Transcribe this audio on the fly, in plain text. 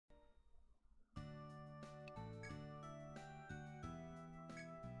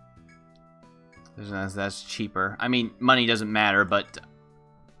That's cheaper. I mean, money doesn't matter, but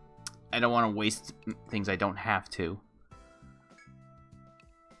I don't want to waste things I don't have to.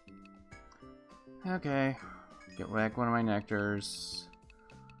 Okay. Get back one of my nectars.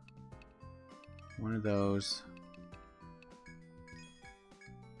 One of those.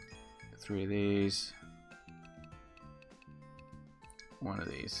 3 of these. One of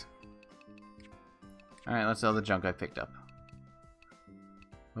these. Alright, let's sell the junk I picked up.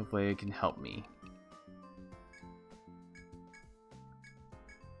 Hopefully it can help me.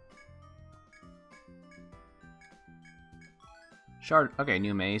 Shard. Okay,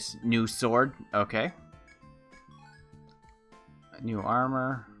 new mace. New sword. Okay. New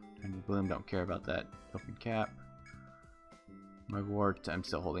armor. Tiny bloom. Don't care about that. Open cap. My wart I'm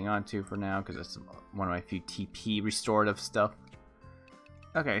still holding on to for now because that's one of my few TP restorative stuff.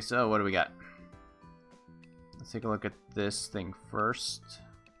 Okay, so what do we got? Let's take a look at this thing first.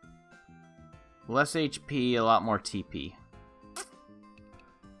 Less HP, a lot more TP.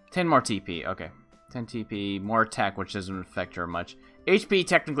 10 more TP, okay. 10 TP, more attack, which doesn't affect her much. HP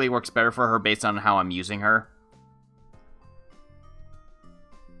technically works better for her based on how I'm using her.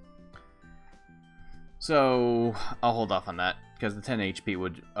 So, I'll hold off on that, because the 10 HP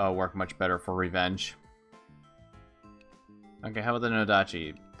would work much better for revenge. Okay, how about the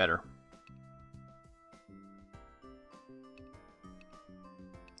Nodachi? Better.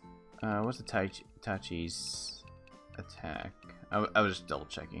 What's the Tachi's attack? I was just double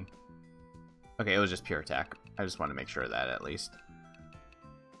checking. Okay, it was just pure attack. I just want to make sure of that at least.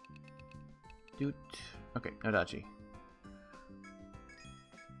 Doot. Okay, Nodachi.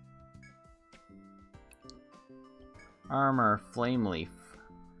 Armor, flame leaf,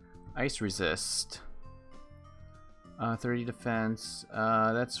 ice resist, 30 defense.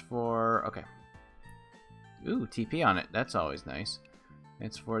 That's for okay. Ooh, TP on it. That's always nice.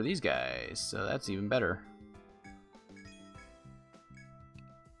 It's for these guys, so that's even better.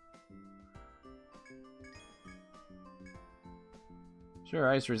 Sure,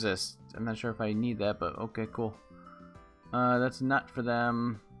 ice resist. I'm not sure if I need that, but okay, cool. That's not for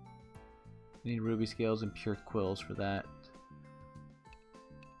them. I need ruby scales and pure quills for that.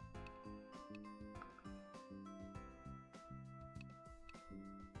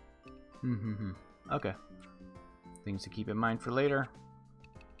 Okay. Things to keep in mind for later.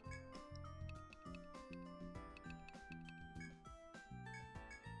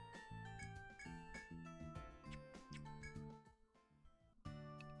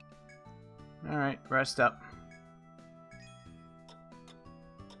 Alright, rest up.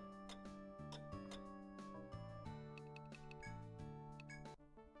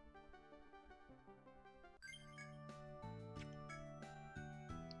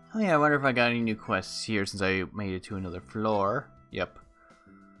 Oh yeah, I wonder if I got any new quests here since I made it to another floor. Yep.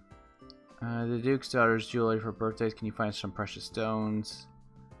 The Duke's daughter's jewelry for birthdays. Can you find some precious stones?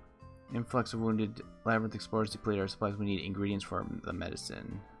 Influx of wounded labyrinth explorers deplete our supplies. We need ingredients for the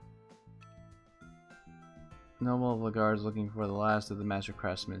medicine. Noble of Lagarde's looking for the last of the master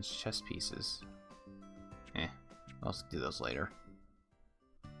craftsman's chess pieces. I'll do those later.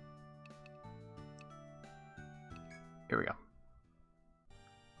 Here we go.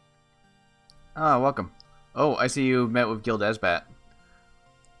 Ah, welcome. Oh, I see you met with Guild Esbat.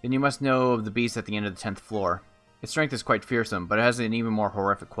 Then you must know of the beast at the end of the 10th floor. Its strength is quite fearsome, but it has an even more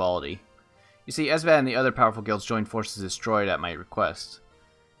horrific quality. You see, Esbat and the other powerful guilds joined forces to destroy it at my request.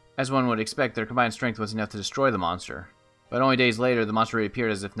 As one would expect, their combined strength was enough to destroy the monster. But only days later, the monster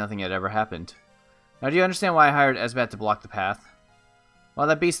reappeared as if nothing had ever happened. Now, do you understand why I hired Esbat to block the path? While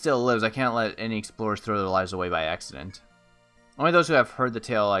that beast still lives, I can't let any explorers throw their lives away by accident. Only those who have heard the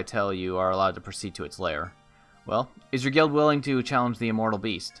tale I tell you are allowed to proceed to its lair. Well, is your guild willing to challenge the immortal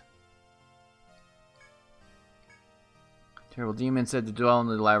beast? Terrible demon said to dwell in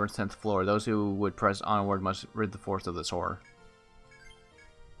the labyrinth's 10th floor. Those who would press onward must rid the force of this horror.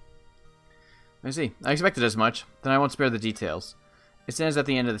 I see. I expected as much. Then I won't spare the details. It stands at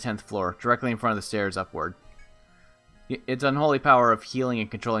the end of the 10th floor, directly in front of the stairs upward. Its unholy power of healing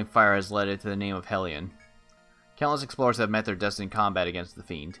and controlling fire has led it to the name of Hellion. Countless explorers have met their deaths in combat against the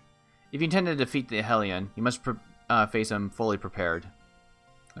fiend. If you intend to defeat the Hellion, you must face him fully prepared.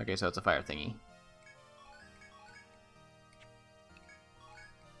 Okay, so it's a fire thingy.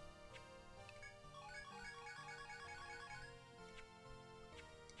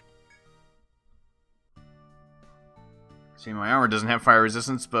 See, my armor doesn't have fire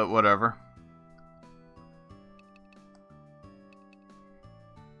resistance, but whatever.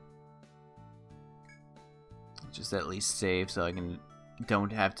 Just at least save so I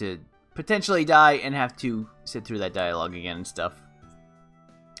don't have to potentially die and have to sit through that dialogue again and stuff.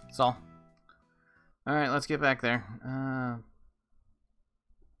 That's all. Alright, let's get back there.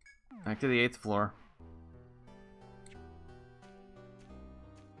 Back to the 8th floor.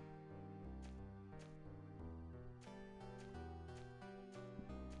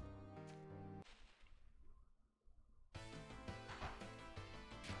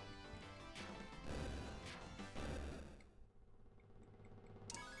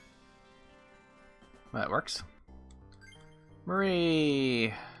 That works.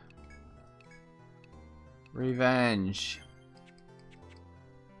 Marie! Revenge.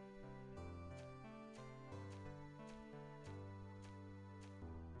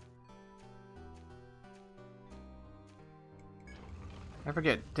 I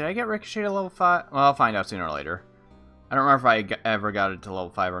forget, did I get Ricochet to level 5? Well, I'll find out sooner or later. I don't remember if I ever got it to level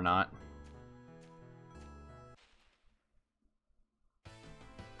 5 or not.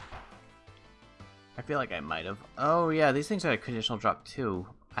 I feel like I might have. Oh yeah, these things had a conditional drop too.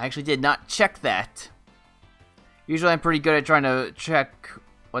 I actually did not check that. Usually I'm pretty good at trying to check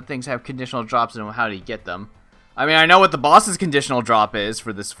what things have conditional drops and how to get them. I mean, I know what the boss's conditional drop is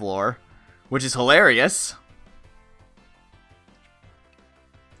for this floor, which is hilarious.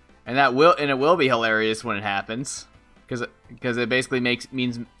 And it will be hilarious when it happens, because it basically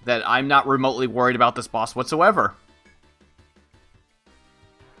means that I'm not remotely worried about this boss whatsoever.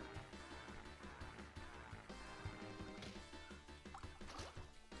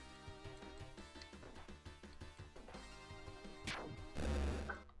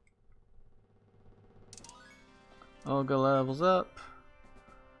 Olga levels up.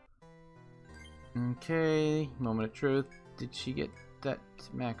 Okay, moment of truth. Did she get that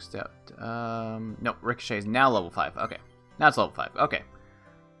maxed out? No, Ricochet is now level 5. Okay, now it's level 5. Okay,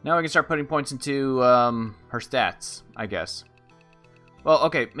 now we can start putting points into her stats, I guess. Well,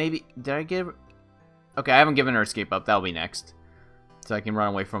 okay, maybe did I give? Okay, I haven't given her escape up. That'll be next, so I can run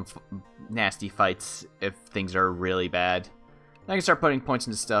away from nasty fights if things are really bad. Now I can start putting points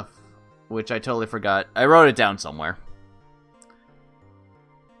into stuff, which I totally forgot. I wrote it down somewhere.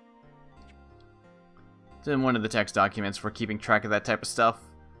 It's in one of the text documents for keeping track of that type of stuff.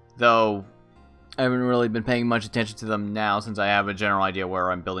 Though, I haven't really been paying much attention to them now since I have a general idea where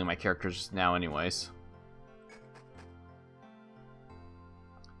I'm building my characters now anyways.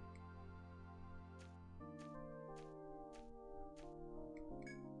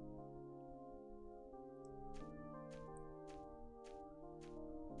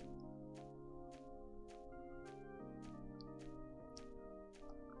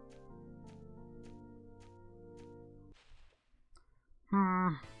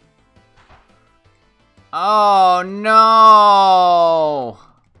 Oh no!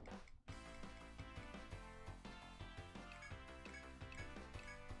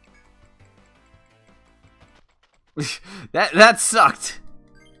 that sucked.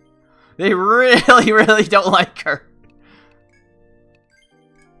 They really don't like her.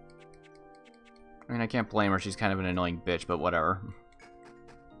 I mean, I can't blame her. She's kind of an annoying bitch, but whatever.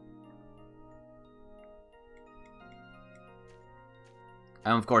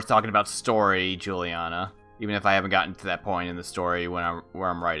 I'm of course talking about story, Julianna, even if I haven't gotten to that point in the story where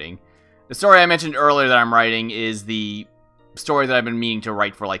I'm writing. The story I mentioned earlier that I'm writing is the story that I've been meaning to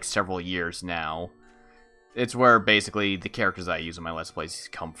write for like several years now. It's where basically the characters I use in my Let's Plays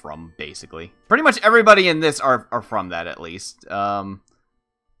come from, basically. Pretty much everybody in this are from that, at least. Jubei,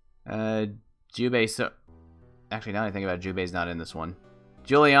 so... Actually, now that I think about it, Jubei's not in this one.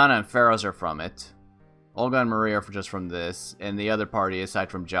 Julianna and Pharos are from it. Olga and Maria are just from this, and the other party,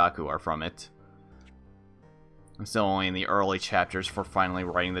 aside from Jakku, are from it. I'm still only in the early chapters for finally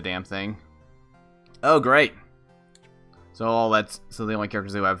writing the damn thing. Oh, great! So the only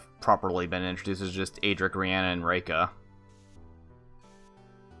characters who have properly been introduced is just Adric, Rihanna, and Reika.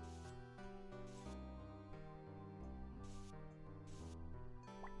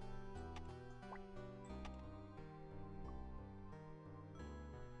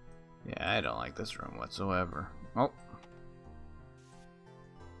 Yeah, I don't like this room whatsoever. Oh.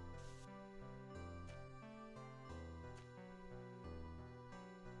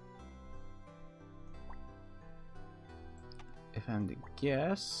 If I'm to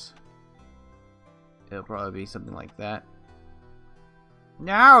guess, it'll probably be something like that.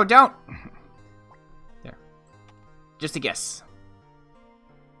 No, don't! There. Just a guess.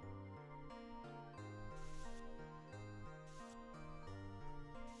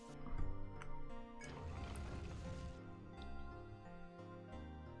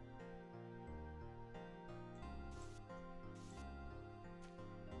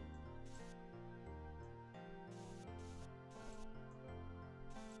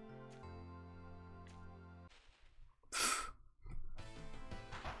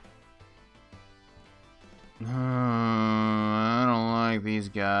 I don't like these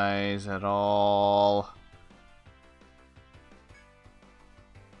guys at all.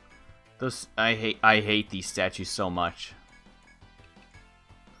 I hate these statues so much.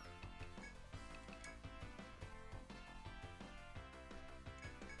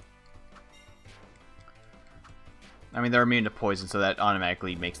 I mean, they're immune to poison, so that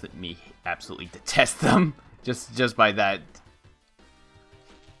automatically makes me absolutely detest them. just by that.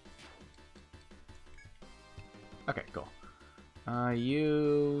 Okay, cool.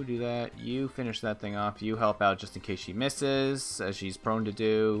 You do that. You finish that thing off. You help out just in case she misses, as she's prone to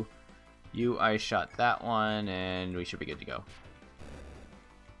do. You ice shot that one, and we should be good to go.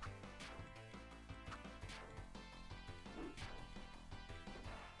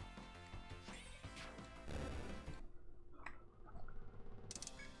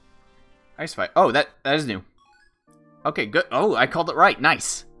 Ice fight. Oh, that is new. Okay, good. Oh, I called it right.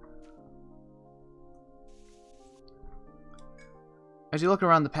 Nice. As you look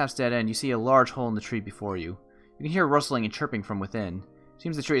around the path's dead end, you see a large hole in the tree before you. You can hear rustling and chirping from within.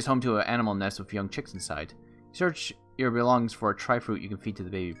 Seems the tree is home to an animal nest with young chicks inside. You search your belongings for a tri-fruit you can feed to the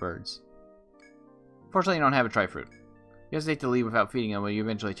baby birds. Fortunately, you don't have a tri-fruit. You hesitate to leave without feeding them, but you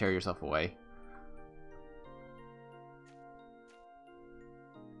eventually tear yourself away.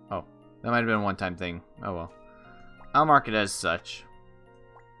 Oh, that might have been a one-time thing. Oh well. I'll mark it as such.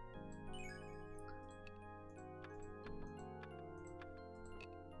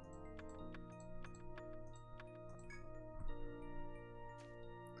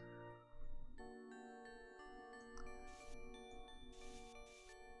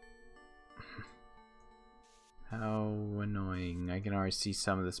 How annoying. I can already see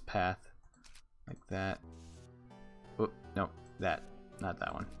some of this path. Like that. Oh, no, that. Not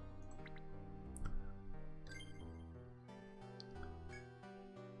that one.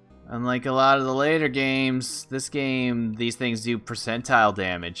 Unlike a lot of the later games, this game, these things do percentile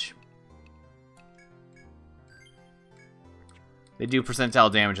damage. They do percentile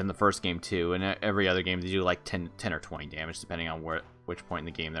damage in the first game too, and every other game they do like 10 or 20 damage, depending on which point in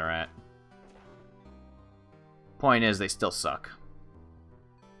the game they're at. Point is, they still suck.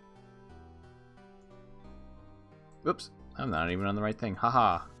 Oops, I'm not even on the right thing.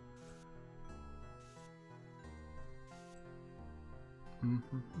 Haha.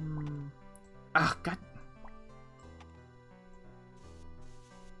 Ah, God.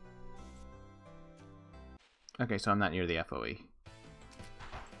 Okay, so I'm not near the FOE.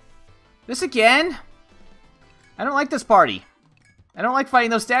 This again? I don't like this party. I don't like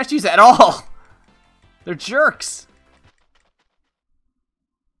fighting those statues at all. They're jerks.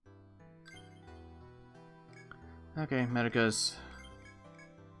 Okay, Medica's.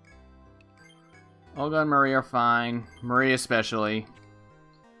 Olga and Marie are fine. Marie especially.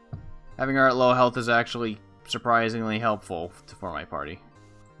 Having her at low health is actually surprisingly helpful for my party.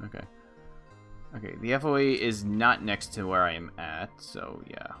 Okay. Okay, the FOE is not next to where I am at, so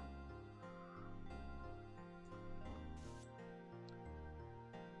yeah.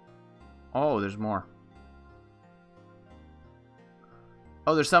 Oh, there's more.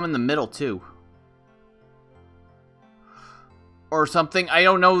 Oh, there's some in the middle, too. Or something. I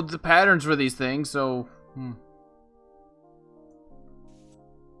don't know the patterns for these things, so...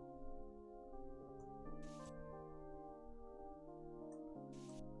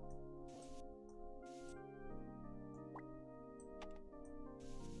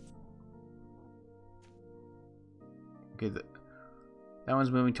 Okay, that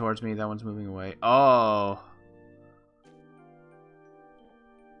one's moving towards me, that one's moving away. Oh!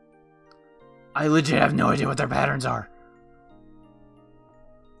 I legit have no idea what their patterns are.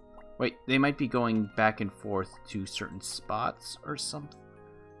 Wait, they might be going back and forth to certain spots or something.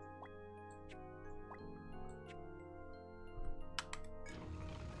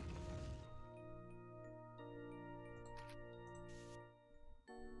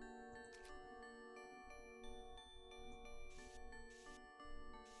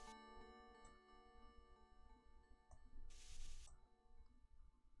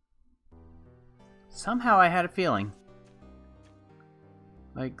 Somehow I had a feeling.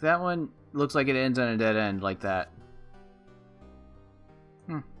 Like, that one looks like it ends on a dead end, like that.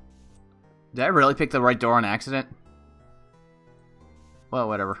 Did I really pick the right door on accident? Well,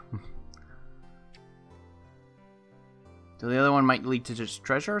 whatever. So the other one might lead to just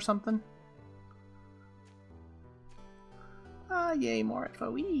treasure or something? Ah, yay, more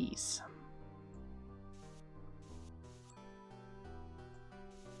FOEs.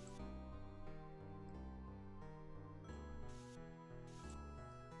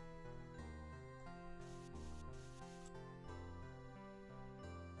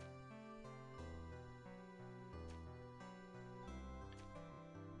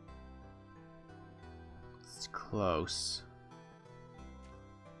 It's close.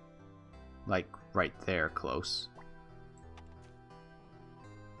 Like, right there, close.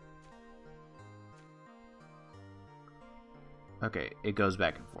 Okay, it goes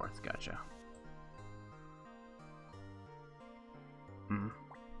back and forth. Gotcha. Hmm.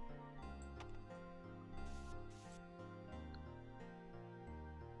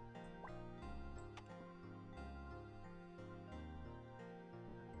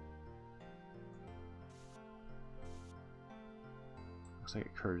 Looks like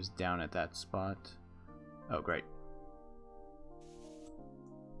it curves down at that spot. Oh, great.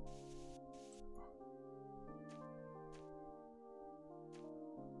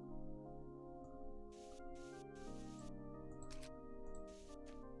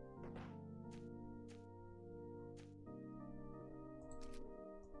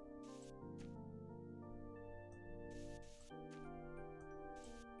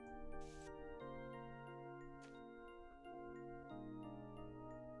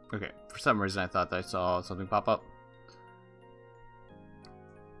 Okay, for some reason I thought that I saw something pop up.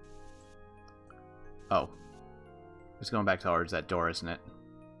 Oh. It's going back towards that door, isn't it?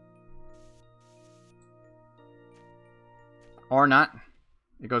 Or not.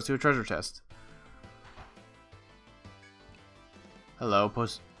 It goes to a treasure chest. Hello,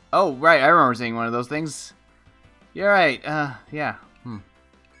 post... Oh, right, I remember seeing one of those things. You're right, yeah.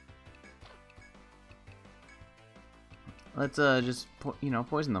 Let's, just,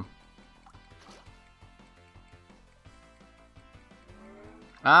 poison them.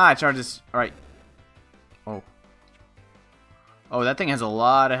 Ah, I charged this. Alright. Oh. Oh, that thing has a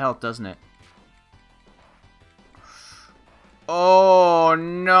lot of health, doesn't it? Oh,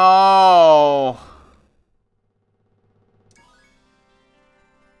 no!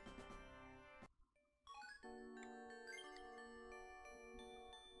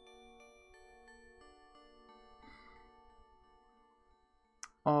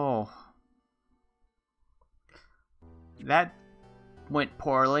 Oh. That went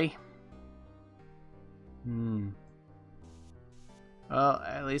poorly. Well,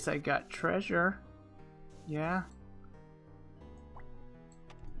 at least I got treasure. Yeah.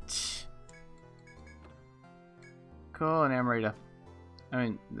 Cool, and Amarita. I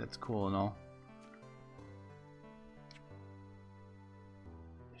mean, that's cool and all.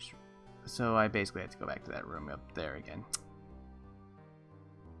 So I basically had to go back to that room up there again.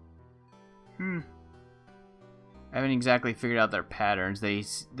 I haven't exactly figured out their patterns. They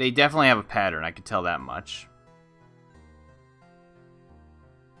definitely have a pattern, I could tell that much.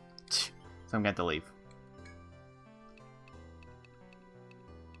 So I'm going to leave.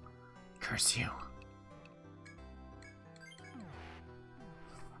 Curse you.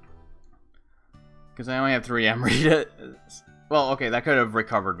 Because I only have 3 Amrita. Well, okay, that could have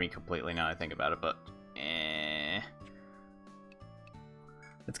recovered me completely now I think about it, but...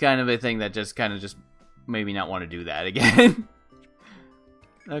 It's kind of a thing that just made me not want to do that again.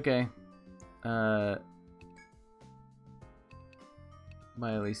 Okay. By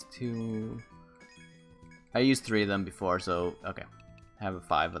at least 2... I used 3 of them before, so... Okay. Have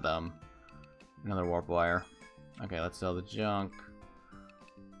 5 of them. Another warp wire. Okay, let's sell the junk.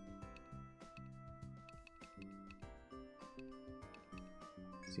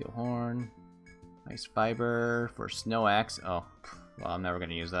 Steel horn. Nice fiber for snow axe. Oh, well, I'm never going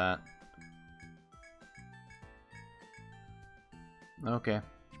to use that. Okay.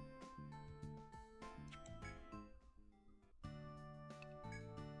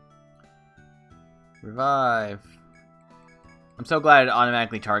 Revive. I'm so glad it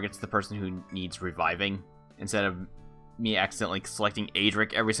automatically targets the person who needs reviving instead of me accidentally selecting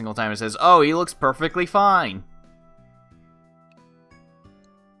Adric every single time it says, oh, he looks perfectly fine.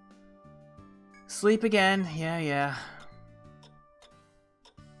 Sleep again. Yeah.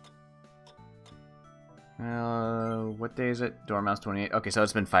 What day is it? Dormouse 28. Okay, so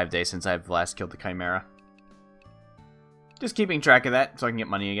it's been 5 days since I've last killed the Chimera. Just keeping track of that so I can get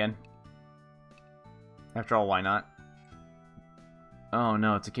money again. After all, why not? Oh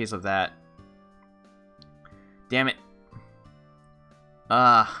no, it's a case of that. Damn it.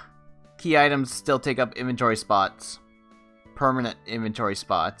 Key items still take up inventory spots. Permanent inventory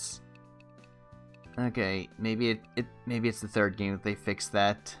spots. Okay, maybe maybe it's the 3rd game that they fixed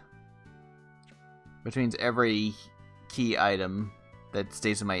that. Which means every key item that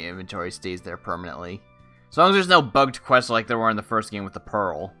stays in my inventory stays there permanently. As long as there's no bugged quests like there were in the 1st game with the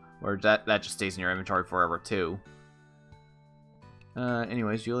Pearl, where that just stays in your inventory forever too.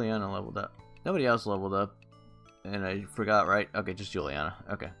 Anyways, Julianna leveled up. Nobody else leveled up. And I forgot, right? Okay, just Julianna.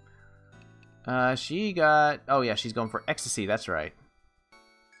 Okay. She got... Oh yeah, she's going for ecstasy, that's right.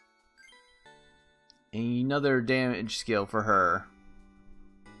 Another damage skill for her.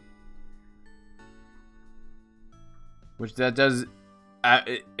 Which that does...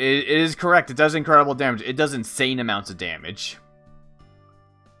 it is correct. It does incredible damage. It does insane amounts of damage.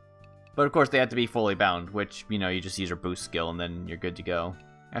 But of course they have to be fully bound, which, you know, you just use your boost skill and then you're good to go.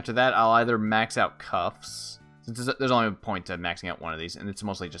 After that, I'll either max out Cuffs, since there's only a point to maxing out one of these, and it's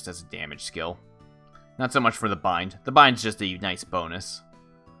mostly just as a damage skill. Not so much for the bind. The bind's just a nice bonus.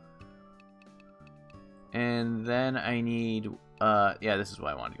 And then I need... yeah, this is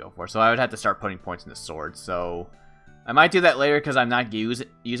what I wanted to go for. So I would have to start putting points into swords, so... I might do that later because I'm not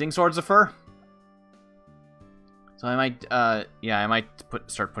using Swords of Fur. So I might, yeah, I might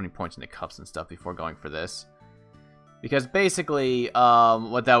start putting points into Cuffs and stuff before going for this. Because basically,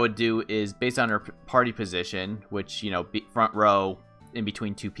 what that would do is, based on her party position, which, you know, front row in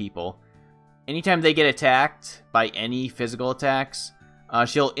between two people, anytime they get attacked by any physical attacks,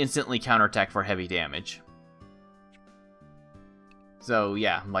 she'll instantly counterattack for heavy damage. So,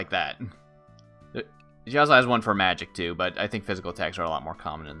 yeah, like that. She also has one for magic, too, but I think physical attacks are a lot more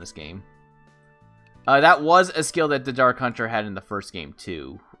common in this game. That was a skill that the Dark Hunter had in the first game,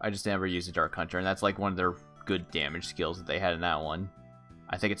 too. I just never used the Dark Hunter, and that's like one of their good damage skills that they had in that one.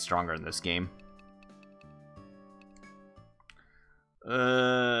 I think it's stronger in this game.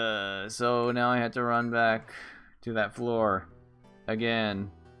 So now I have to run back to that floor. Again.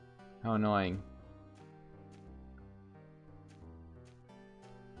 How annoying.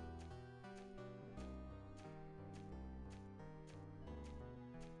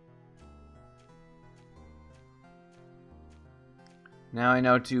 Now I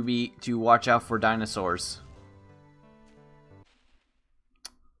know to watch out for dinosaurs.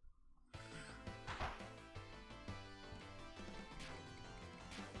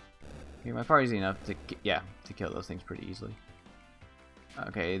 Okay, my party's enough to kill those things pretty easily.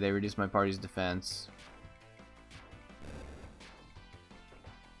 Okay, they reduced my party's defense.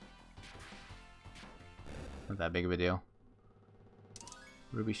 Not that big of a deal.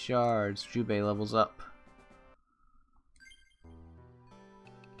 Ruby shards. Jubei levels up.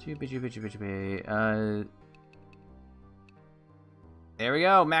 Jubei. There we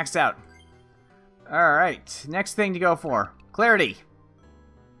go, maxed out. Alright, next thing to go for. Clarity.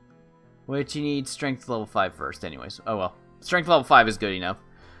 Which you need strength level 5 first anyways. Oh well. Strength level 5 is good enough.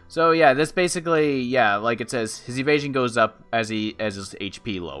 So yeah, this basically, yeah, like it says, his evasion goes up as his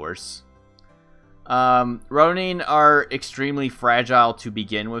HP lowers. Ronin are extremely fragile to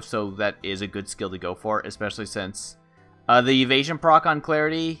begin with, so that is a good skill to go for, especially since the evasion proc on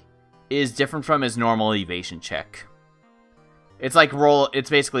Clarity is different from his normal evasion check. It's like it's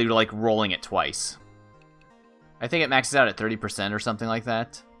basically like rolling it twice. I think it maxes out at 30% or something like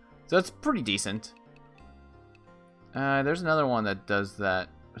that. So it's pretty decent. There's another one that does that.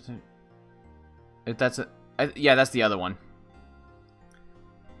 Yeah, that's the other one.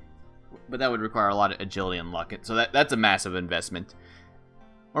 But that would require a lot of agility and luck. So that's a massive investment.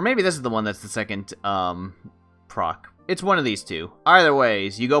 Or maybe this is the one that's the second proc. It's one of these two. Either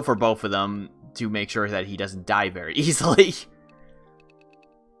ways, you go for both of them to make sure that he doesn't die very easily.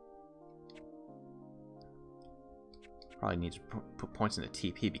 Probably needs to put points in the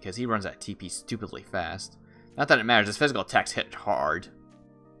TP because he runs that TP stupidly fast. Not that it matters, his physical attacks hit hard.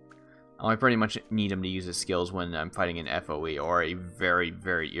 I pretty much need him to use his skills when I'm fighting an FOE or a very,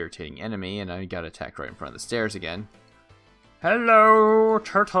 very irritating enemy, and I got attacked right in front of the stairs again. Hello,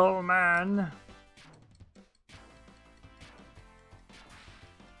 Turtle Man!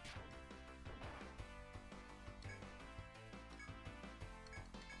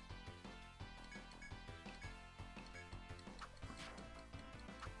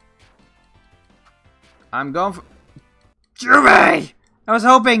 I'm going for... Jubei! I was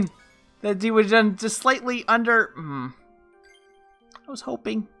hoping that he would have done just slightly under... I was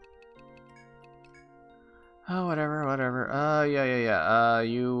hoping. Oh, whatever. Yeah.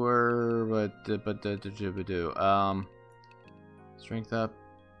 You were... Strength up.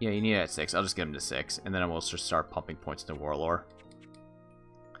 Yeah, you need it at 6. I'll just get him to 6. And then I will just start pumping points into Warlord.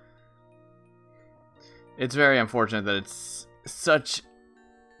 It's very unfortunate that it's such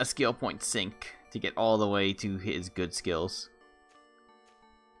a skill point sink to get all the way to his good skills.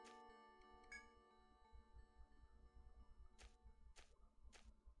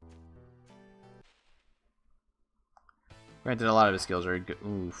 Granted, a lot of his skills are good.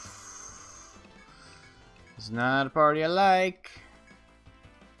 Oof. It's not a party I like.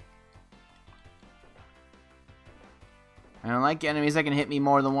 I don't like enemies that can hit me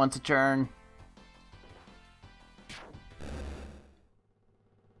more than once a turn.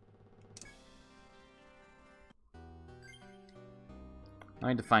 I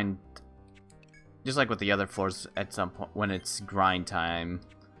need to find just like with the other floors, at some point when it's grind time,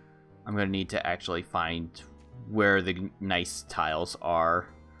 I'm gonna need to actually find where the nice tiles are,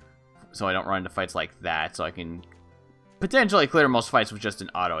 so I don't run into fights like that. So I can potentially clear most fights with just an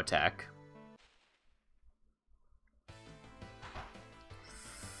auto attack.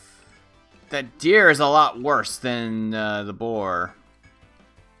 That deer is a lot worse than the boar.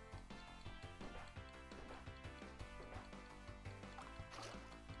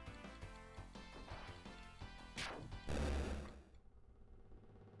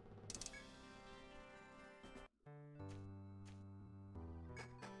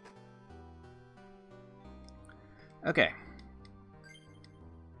 Okay.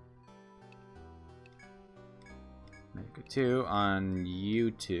 Make a 2 on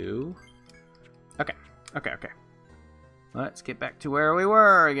you two. Okay. Okay, okay. Let's get back to where we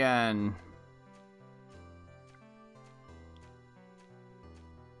were again.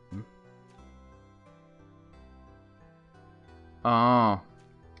 Oh.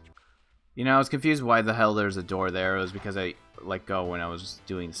 You know, I was confused why the hell there's a door there. It was because I let go when I was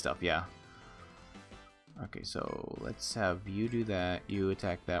doing stuff, yeah. Okay, so let's have you do that, you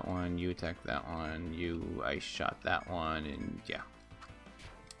attack that one, you attack that one, I shot that one, and yeah.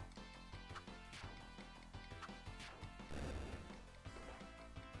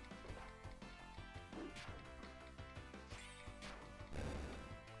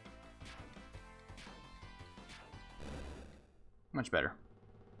 Much better.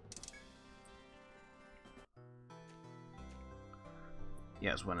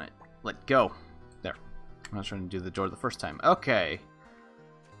 Yes, when I let go. There. I was trying to do the door the first time. Okay.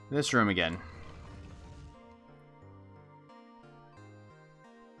 This room again.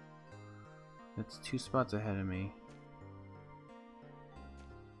 That's 2 spots ahead of me.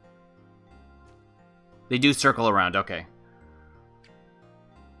 They do circle around, okay.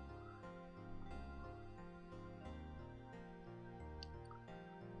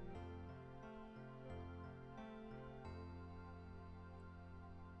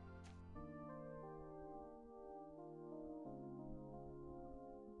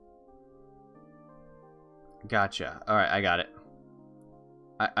 Gotcha. Alright, I got it.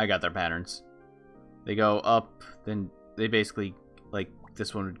 I got their patterns. They go up, then they basically, like,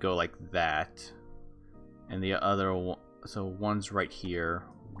 this one would go like that. And the other one, so one's right here,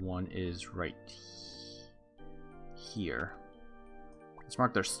 one is right here. Let's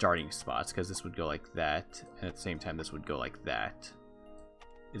mark their starting spots, because this would go like that, and at the same time this would go like that.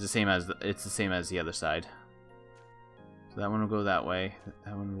 It's the same as the other side. So that one will go that way,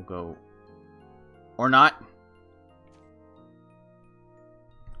 that one will go... Or not.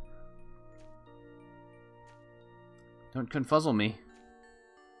 Don't confuzzle me.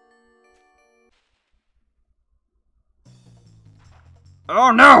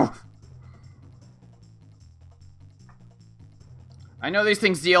 Oh no! I know these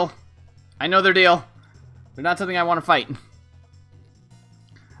things deal. I know their deal. They're not something I want to fight.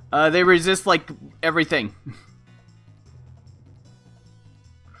 They resist like everything.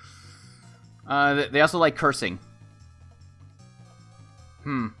 They also like cursing.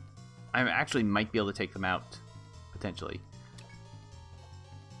 I actually might be able to take them out. Potentially.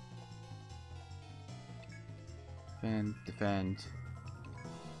 Defend, defend.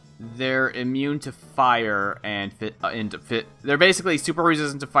 They're immune to fire and fit. They're basically super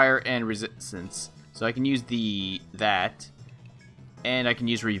resistant to fire and resistance. So I can use that, and I can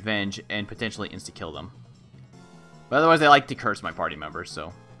use revenge and potentially insta kill them. But otherwise, they like to curse my party members.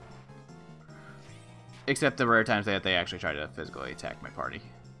 So, except the rare times that they actually try to physically attack my party.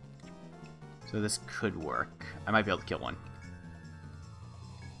 So this could work. I might be able to kill one.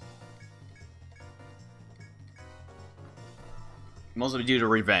 Mostly due to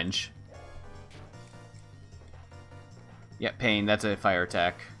revenge. Yeah, pain. That's a fire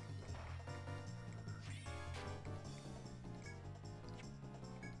attack.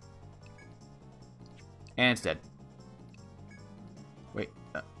 And it's dead. Wait.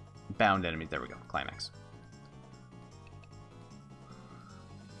 Bound enemies. There we go. Climax.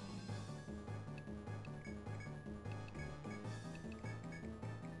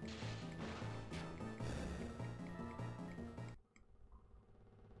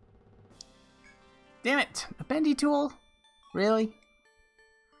 Damn it! A bendy tool? Really?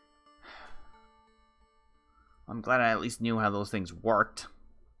 I'm glad I at least knew how those things worked.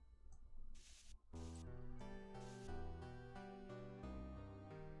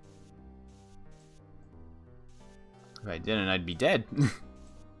 If I didn't, I'd be dead.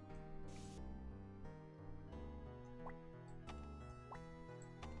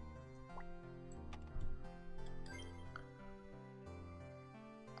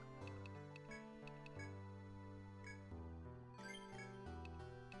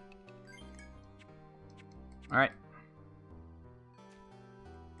 Alright.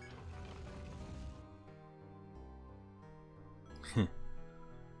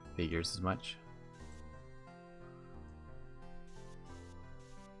 Figures as much.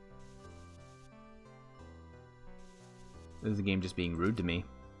 This is the game just being rude to me.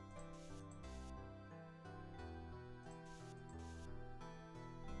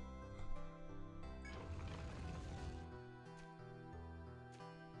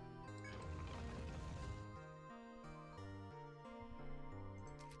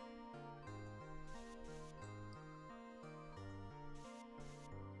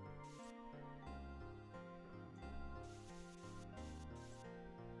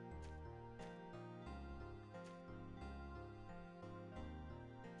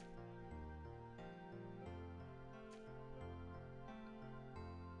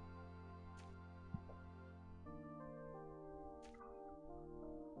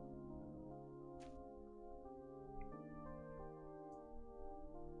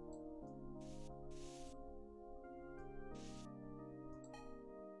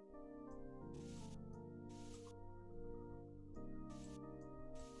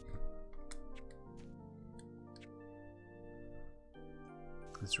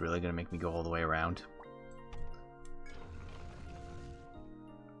 It's really gonna make me go all the way around.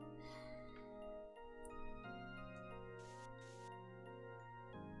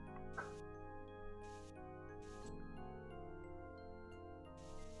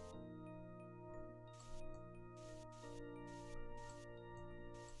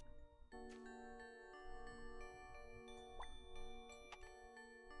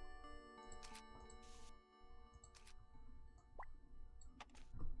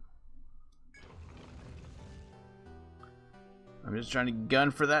 I'm just trying to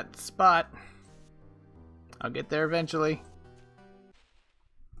gun for that spot. I'll get there eventually.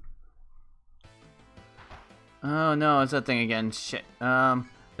 Oh no, it's that thing again. Shit.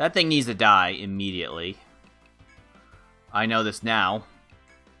 That thing needs to die immediately. I know this now.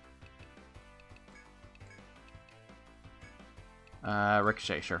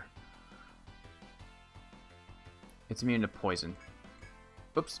 Ricochet, sure. It's immune to poison.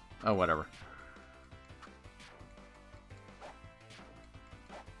 Oops. Oh, whatever.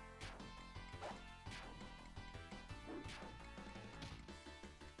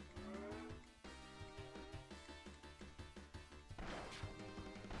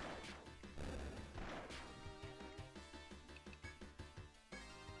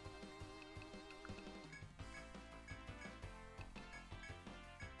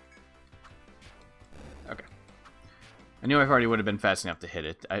 I knew I already would have been fast enough to hit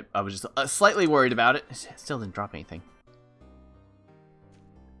it. I was just slightly worried about it. It still didn't drop anything.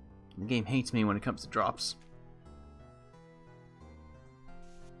 The game hates me when it comes to drops.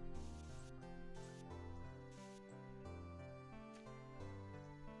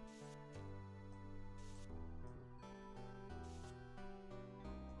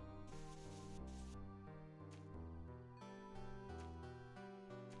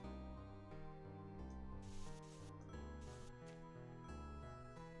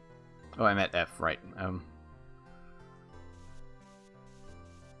 Oh, I'm at F, right. I'm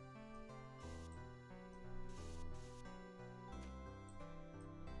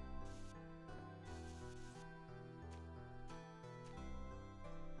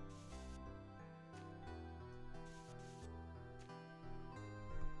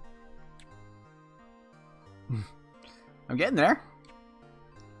getting there.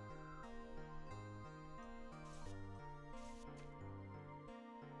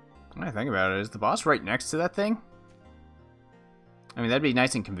 When I think about it, is the boss right next to that thing? I mean, that'd be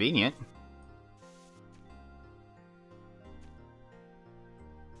nice and convenient.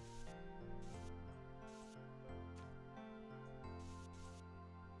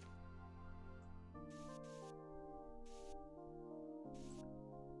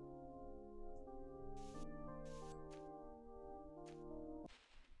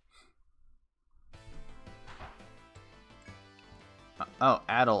 Oh,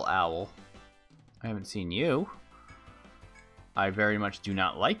 Adel Owl. I haven't seen you. I very much do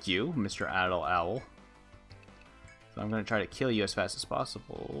not like you, Mr. Adel Owl. So I'm going to try to kill you as fast as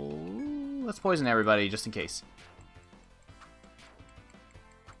possible. Let's poison everybody, just in case.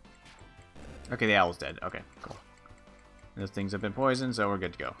 Okay, the owl's dead. Okay, cool. Those things have been poisoned, so we're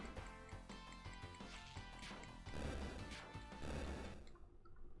good to go.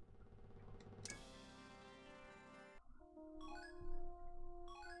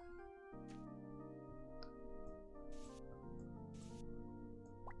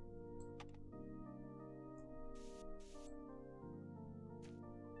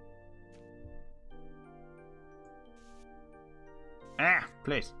 Ah,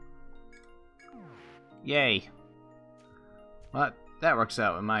 please. Yay. Well, that works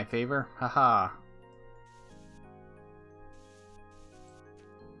out in my favor. Haha.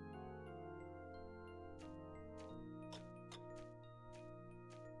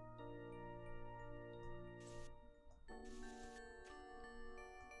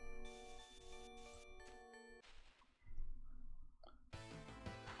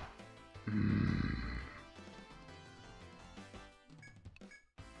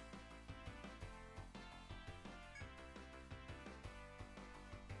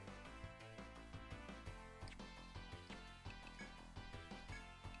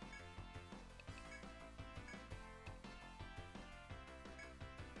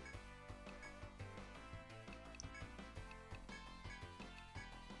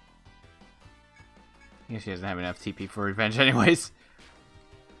 I guess he doesn't have enough TP for revenge anyways.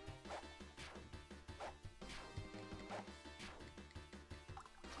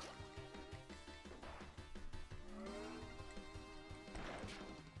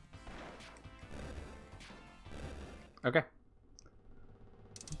 Okay.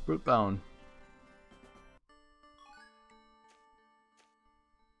 Brute bone.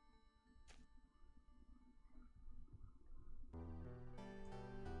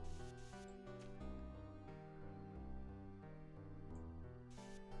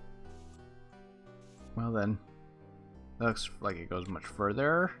 Well then, that looks like it goes much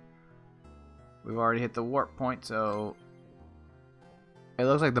further. We've already hit the warp point, so it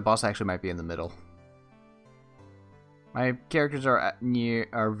looks like the boss actually might be in the middle. My characters are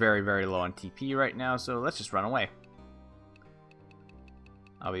very, very low on TP right now, so let's just run away.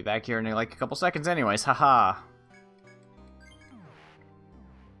 I'll be back here in like a couple seconds anyways, haha.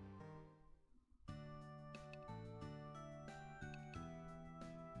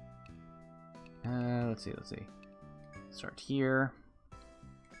 Let's see. Start here.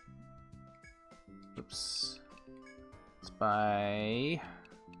 Oops. Let's buy...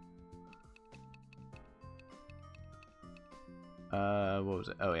 what was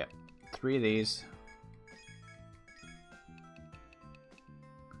it? Oh, yeah. 3 of these.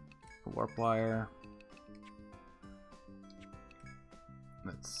 Warp wire.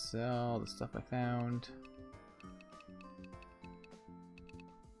 Let's sell the stuff I found.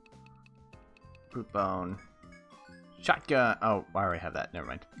 Brute bone. Shotgun. Oh, I already have that. Never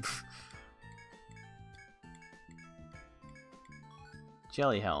mind.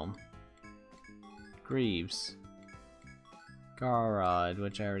 Jelly helm. Greaves. Garrod,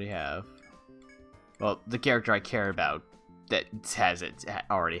 which I already have. Well, the character I care about that has it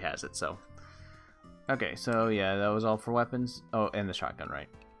already has it, so. Okay, so yeah, that was all for weapons. Oh, and the shotgun, right?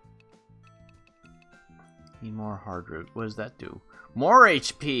 Need more hard root. What does that do? More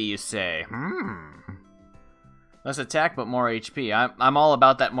HP, you say? Less attack, but more HP. I'm all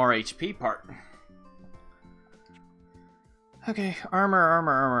about that more HP part. Okay,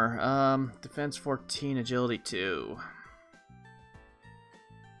 armor. Defense 14, agility 2.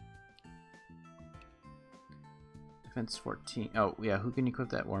 Defense 14. Oh, yeah, who can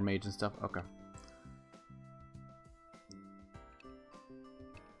equip that? War mage and stuff? Okay.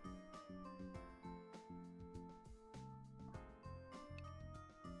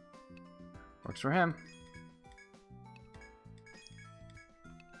 Works for him.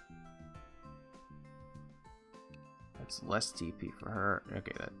 That's less TP for her.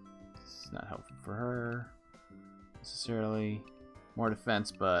 Okay, that's not helpful for her necessarily. More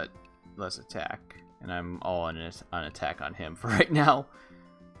defense, but less attack. And I'm all on attack on him for right now.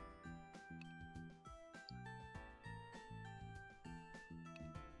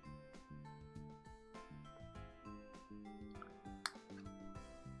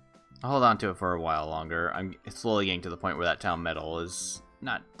 I'll hold on to it for a while longer. I'm slowly getting to the point where that town metal is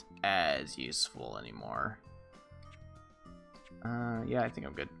not as useful anymore. Yeah, I think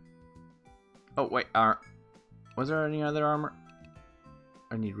I'm good. Oh, wait, was there any other armor?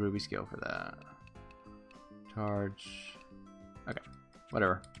 I need ruby scale for that. Charge. Okay,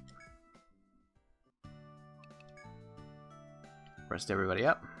 whatever. Rest everybody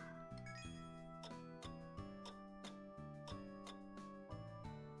up.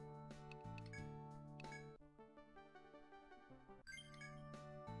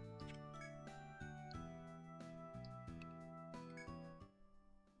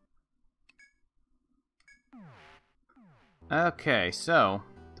 Okay, so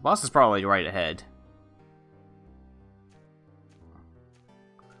the boss is probably right ahead.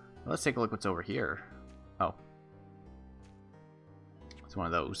 Let's take a look what's over here. Oh. It's one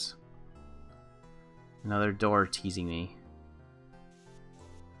of those. Another door teasing me.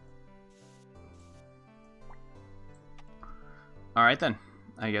 Alright then.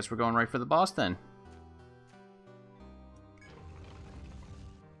 I guess we're going right for the boss then.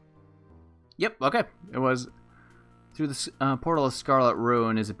 Yep, okay. It was... Through the portal of Scarlet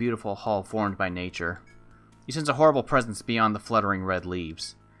Ruin is a beautiful hall formed by nature. You sense a horrible presence beyond the fluttering red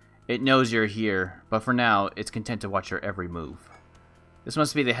leaves. It knows you're here, but for now, it's content to watch your every move. This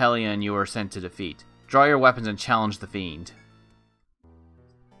must be the Hellion you were sent to defeat. Draw your weapons and challenge the fiend.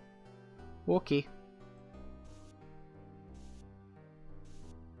 Okay.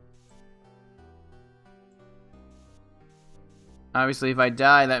 Obviously, if I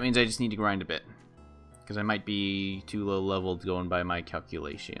die, that means I just need to grind a bit. Because I might be too low leveled going by my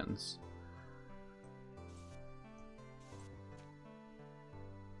calculations.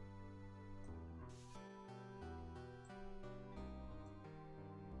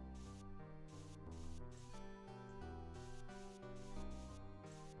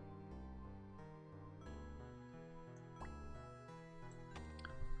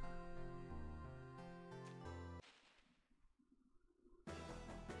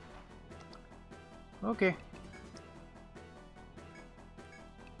 Okay.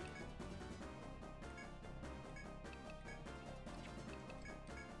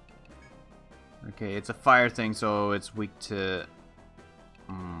 Okay, it's a fire thing, so it's weak to...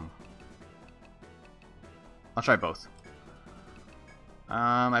 I'll try both.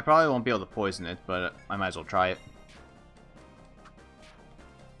 I probably won't be able to poison it, but I might as well try it.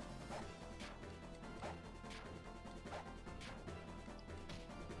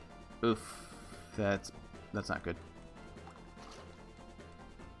 Oof. That's not good.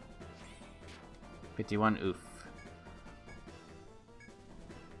 51, oof.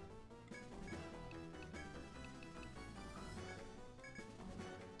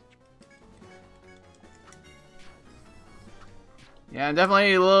 Yeah, I'm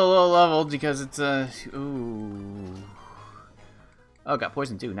definitely a little low leveled because it's ooh. Oh, got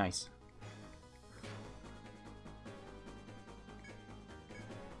poison too, nice.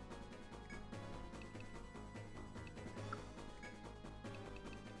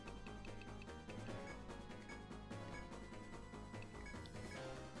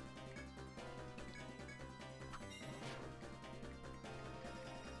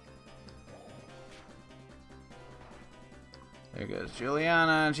 There goes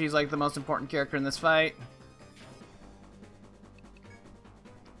Julianna, and she's like the most important character in this fight.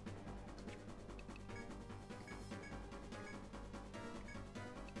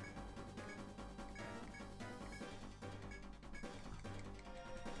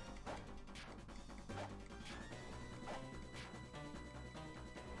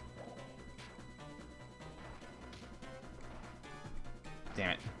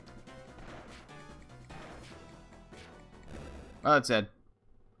 Damn it. Oh, it's dead.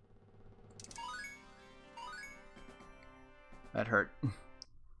 That hurt.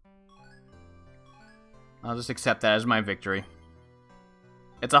 I'll just accept that as my victory.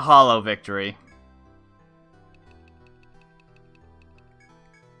 It's a hollow victory.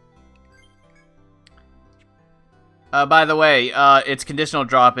 By the way, its conditional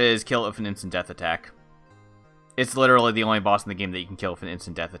drop is kill it with an instant death attack. It's literally the only boss in the game that you can kill with an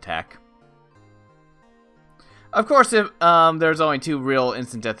instant death attack. Of course, if there's only 2 real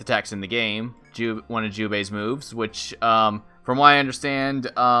instant death attacks in the game, one of Jubei's moves, which, from what I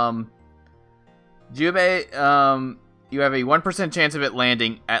understand, Jubei, you have a 1% chance of it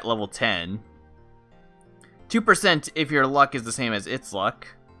landing at level 10, 2% if your luck is the same as its luck,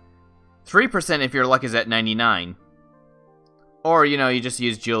 3% if your luck is at 99, or, you know, you just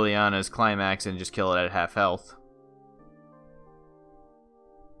use Julianna's climax and just kill it at half health.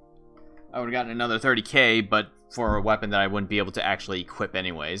 I would have gotten another 30k, but for a weapon that I wouldn't be able to actually equip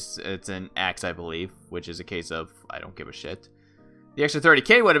anyways. It's an axe, I believe, which is a case of I don't give a shit. The extra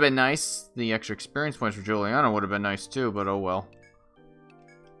 30k would have been nice. The extra experience points for Julianna would have been nice too, but oh well.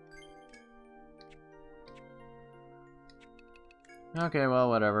 Okay, well,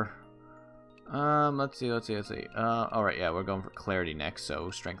 whatever. Let's see. Alright, yeah, we're going for clarity next,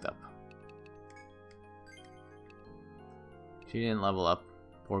 so strength up. She didn't level up.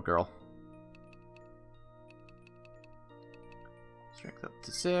 Poor girl. Strength up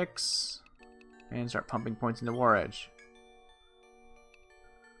to 6. And start pumping points into War Edge.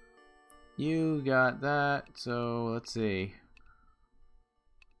 You got that, so let's see.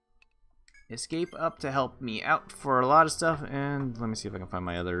 Escape up to help me out for a lot of stuff, and let me see if I can find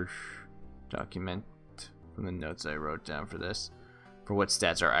my other document from the notes I wrote down for this. For what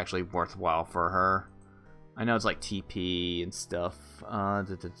stats are actually worthwhile for her. I know it's like TP and stuff.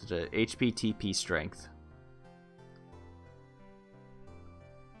 HP, TP, strength.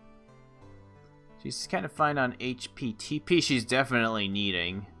 She's kind of fine on HP. TP she's definitely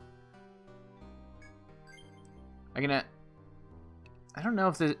needing. I don't know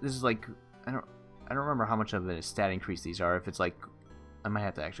if this is like... I don't remember how much of a stat increase these are. If it's like... I might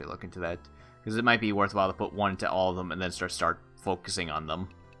have to actually look into that. Because it might be worthwhile to put one into all of them and then start focusing on them.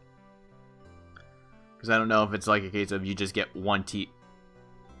 Because I don't know if it's like a case of you just get one T...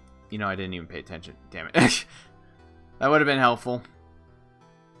 You know, I didn't even pay attention. Damn it. That would have been helpful.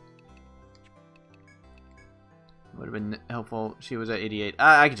 Would have been helpful. She was at 88.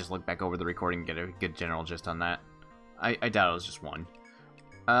 I could just look back over the recording and get a good general gist on that. I doubt it was just one.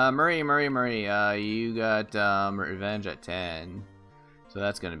 Murray, you got revenge at 10. So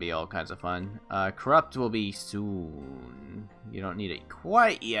that's going to be all kinds of fun. Corrupt will be soon. You don't need it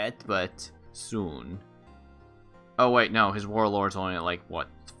quite yet, but soon. Oh, wait, no. His Warlord's only at, like, what,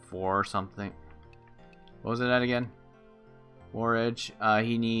 4 or something? What was it at again? War Edge.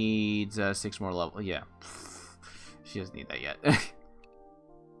 He needs 6 more levels. Yeah. She doesn't need that yet.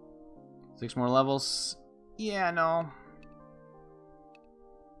 6 more levels? Yeah, no.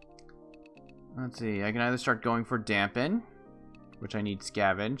 Let's see. I can either start going for dampen, which I need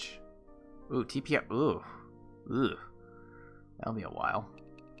scavenge. Ooh, TP. Ooh. Ooh. That'll be a while.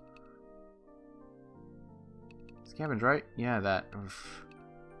 Scavenge, right? Yeah, that. Oof.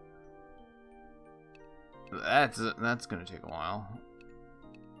 That's gonna take a while.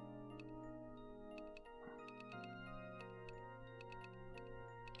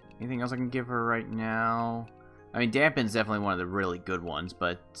 Anything else I can give her right now? I mean, dampen's definitely one of the really good ones,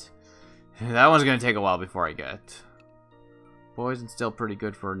 but that one's gonna take a while before I get. Poison's still pretty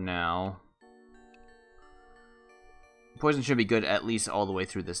good for now. Poison should be good at least all the way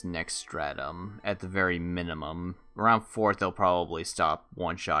through this next stratum, at the very minimum. Around 4th, they'll probably stop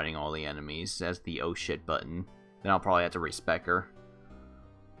one-shotting all the enemies as the oh shit button. Then I'll probably have to respec her.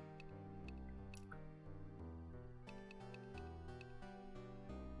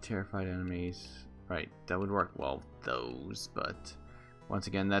 Terrified enemies. Right, that would work well with those, but once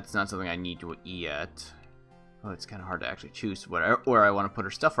again, that's not something I need to yet. Oh, it's kind of hard to actually choose where I want to put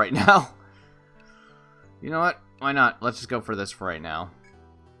her stuff right now. You know what? Why not? Let's just go for this for right now.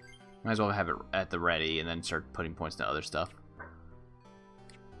 Might as well have it at the ready and then start putting points to other stuff.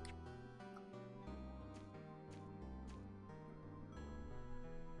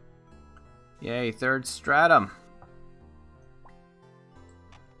 Yay, 3rd stratum.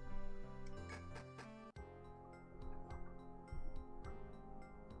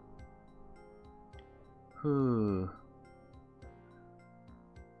 Whew.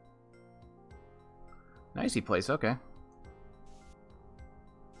 Nicey place, okay.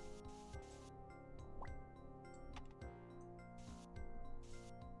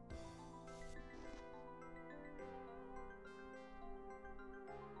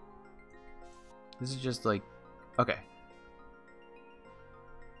 This is just like, okay.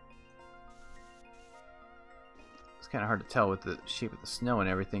 It's kind of hard to tell with the shape of the snow and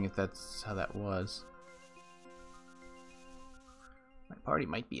everything if that's how that was. My party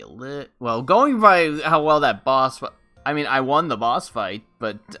might be a lit. Well, going by how well that boss... I mean, I won the boss fight,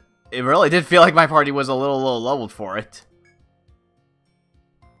 but it really did feel like my party was a little low leveled for it.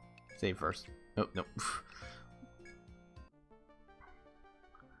 Save first. Nope, nope.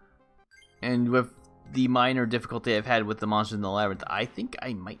 And with the minor difficulty I've had with the monsters in the labyrinth, I think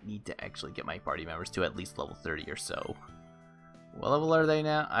I might need to actually get my party members to at least level 30 or so. What level are they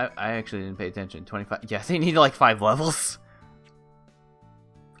now? I actually didn't pay attention. 25. Yeah, they need like 5 levels.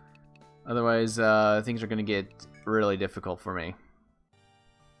 Otherwise, things are going to get really difficult for me.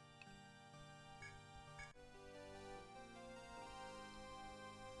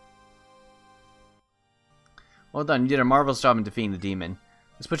 Well done, you did a marvelous job in defeating the demon.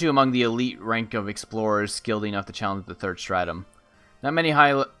 This puts you among the elite rank of explorers skilled enough to challenge the 3rd stratum. Not many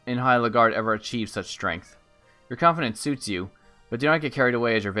in High Lagarde ever achieve such strength. Your confidence suits you, but do not get carried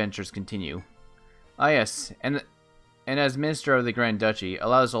away as your ventures continue. Ah yes, and as Minister of the Grand Duchy,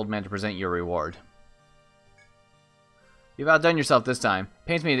 allow this old man to present your reward. You've outdone yourself this time.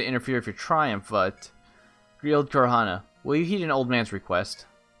 Pains me to interfere with your triumph, but... Grield Kurhana, will you heed an old man's request?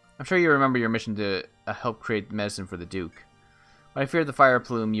 I'm sure you remember your mission to help create medicine for the Duke. But I fear the fire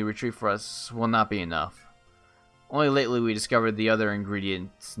plume you retrieve for us will not be enough. Only lately we discovered the other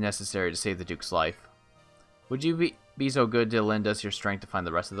ingredients necessary to save the Duke's life. Would you be so good to lend us your strength to find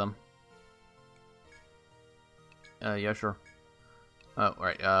the rest of them? Yeah, sure. Oh,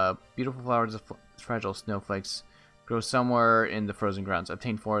 right. Beautiful flowers of fragile snowflakes grow somewhere in the frozen grounds.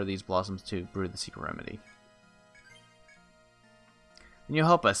 Obtain 4 of these blossoms to brew the secret remedy. Then you'll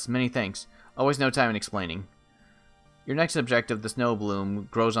help us. Many thanks. Always no time in explaining. Your next objective, the snow bloom,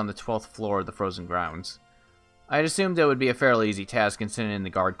 grows on the 12th floor of the frozen grounds. I had assumed it would be a fairly easy task considering the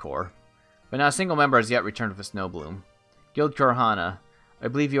guard corps, but not a single member has yet returned with a snow bloom. Guild Korhana, I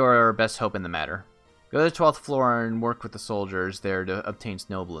believe you are our best hope in the matter. Go to the 12th floor and work with the soldiers there to obtain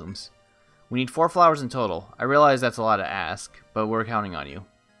snow blooms. We need 4 flowers in total. I realize that's a lot to ask, but we're counting on you.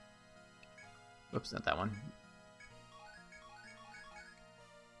 Whoops, not that one.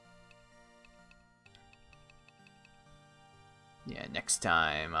 Yeah, next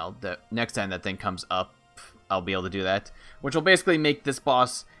time next time that thing comes up, I'll be able to do that, which will basically make this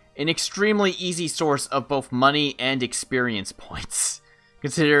boss an extremely easy source of both money and experience points,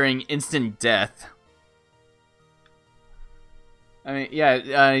 considering instant death. I mean,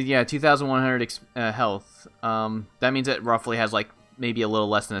 yeah, 2,100 health. That means it roughly has like maybe a little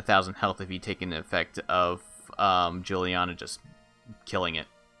less than 1,000 health if you take an effect of Julianna just killing it.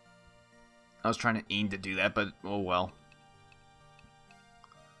 I was trying to aim to do that, but oh well.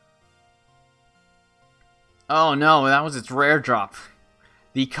 Oh no, that was its rare drop.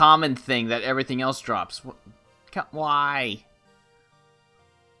 The common thing that everything else drops. Why?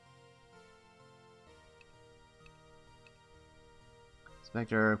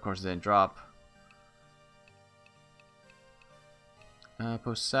 Spectre, of course, it didn't drop.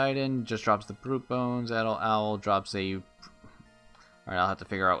 Poseidon just drops the brute bones. Adult Owl drops a... Alright, I'll have to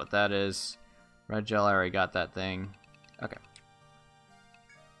figure out what that is. Red Gel, I already got that thing. Okay.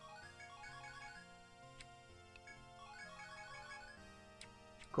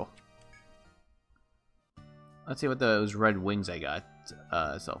 Cool. Let's see what those red wings I got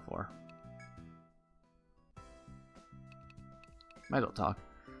sell for. Might as well talk.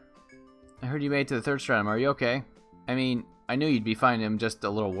 I heard you made it to the 3rd stratum. Are you okay? I mean, I knew you'd be fine. I'm just a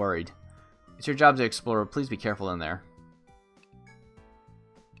little worried. It's your job to explore. Please be careful in there.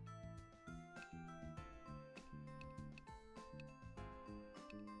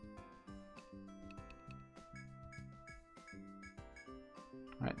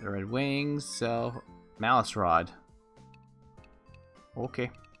 Alright, the red wings. So, Malice Rod.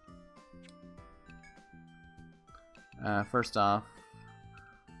 Okay. First off,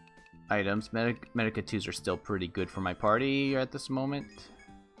 items. Medica 2s are still pretty good for my party at this moment.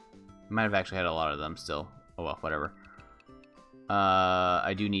 Might have actually had a lot of them still. Oh well, whatever.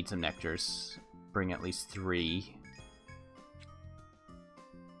 I do need some nectars. Bring at least 3.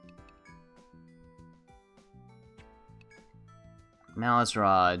 Malice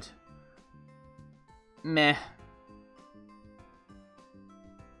Rod. Meh.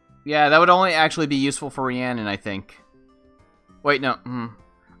 Yeah, that would only actually be useful for Rhiannon, I think. Wait, no.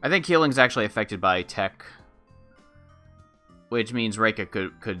 I think healing's actually affected by tech. Which means Reika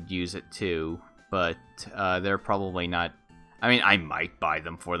could use it too. But they're probably not... I mean, I might buy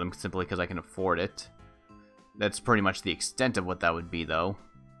them for them simply because I can afford it. That's pretty much the extent of what that would be, though.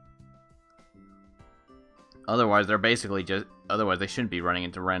 Otherwise, they're basically just... Otherwise, they shouldn't be running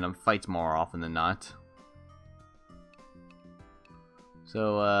into random fights more often than not.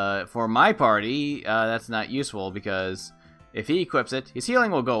 So, for my party, that's not useful, because if he equips it, his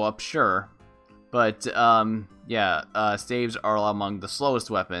healing will go up, sure. But, yeah, staves are among the slowest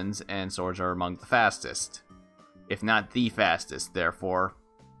weapons, and swords are among the fastest. If not the fastest, therefore,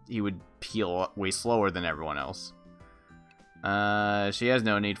 he would heal way slower than everyone else. She has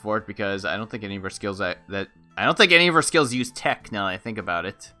no need for it, because I don't think any of her skills I don't think any of her skills use tech, now that I think about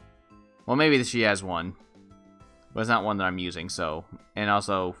it. Well, maybe she has one. But it's not one that I'm using, so... And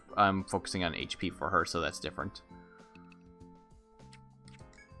also, I'm focusing on HP for her, so that's different.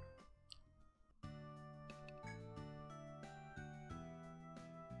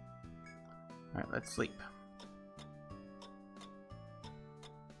 Alright, let's sleep.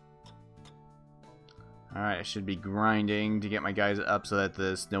 Alright, I should be grinding to get my guys up so that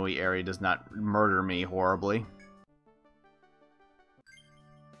the snowy area does not murder me horribly.